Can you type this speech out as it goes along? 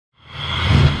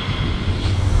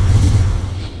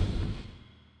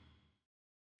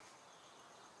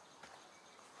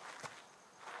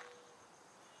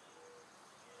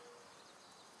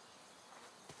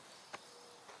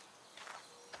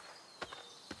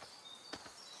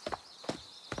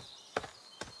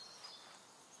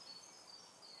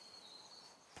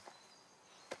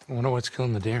I wonder what's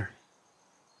killing the deer.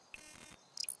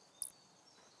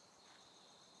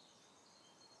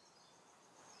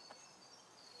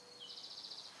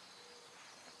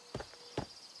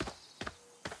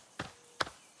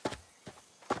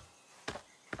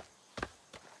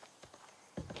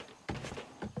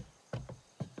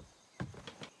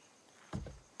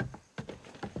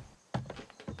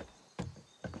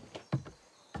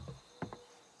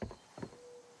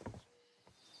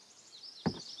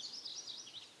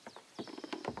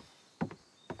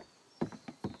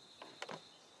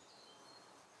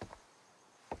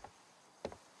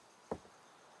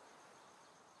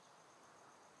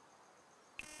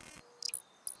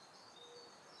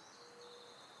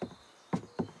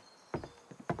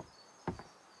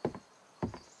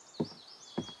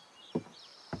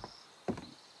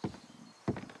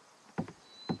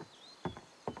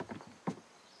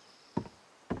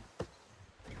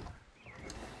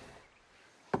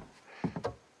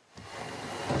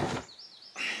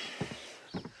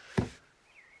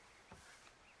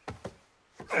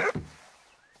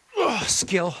 Oh,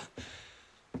 skill.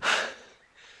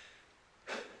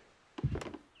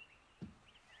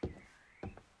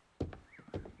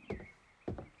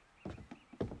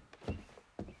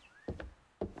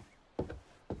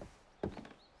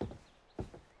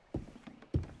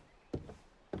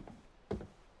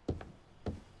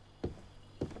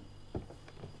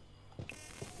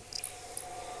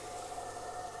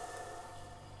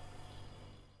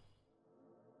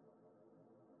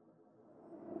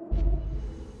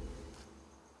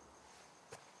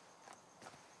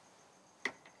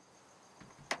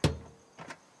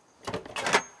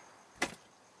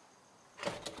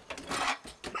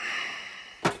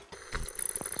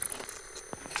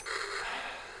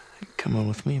 Come on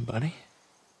with me, buddy.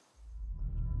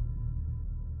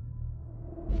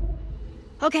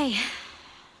 Okay,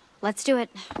 let's do it.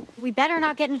 We better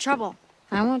not get in trouble.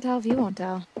 I won't tell if you won't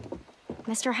tell.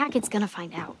 Mr. Hackett's gonna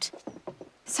find out.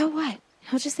 So what?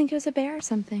 He'll just think it was a bear or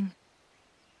something.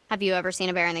 Have you ever seen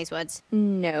a bear in these woods?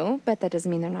 No, but that doesn't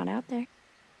mean they're not out there.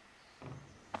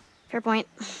 Fair point.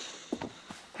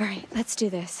 All right, let's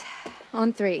do this.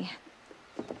 On 3.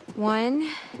 1,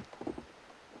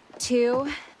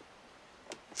 2,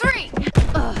 3!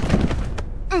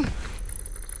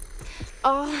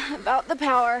 All about the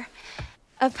power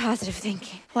of positive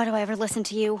thinking. Why do I ever listen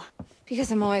to you?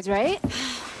 Because I'm always right.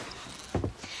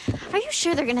 Are you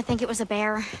sure they're gonna think it was a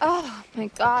bear? Oh my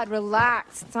God,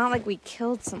 relax. It's not like we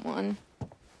killed someone.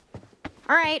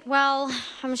 All right, well,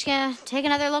 I'm just gonna take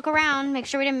another look around, make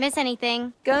sure we didn't miss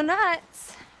anything. Go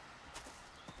nuts.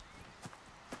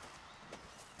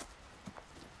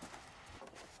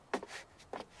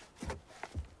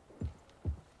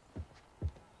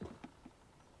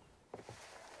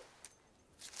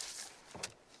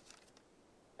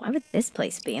 Why would this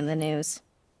place be in the news?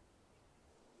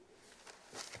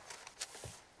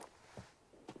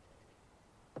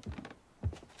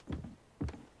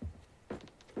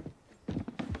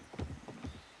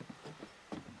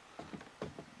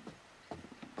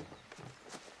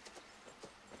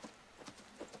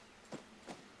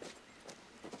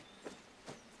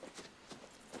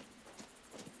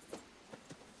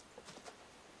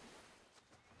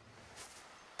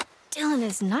 Dylan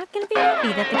is not going to be happy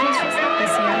that the kids just left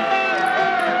this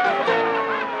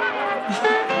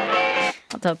here.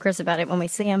 I'll tell Chris about it when we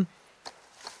see him.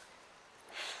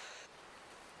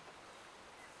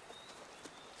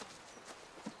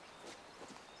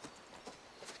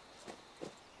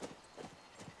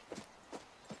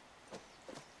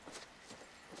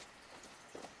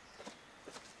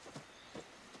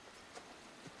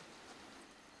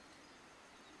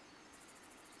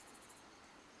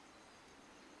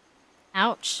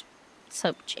 Ouch. Let's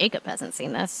hope Jacob hasn't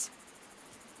seen this.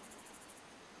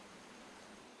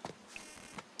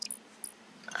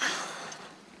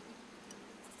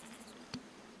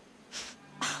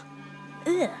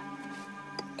 Ugh.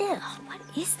 Ew, what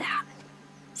is that?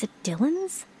 Is it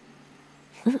Dylan's?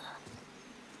 Ugh.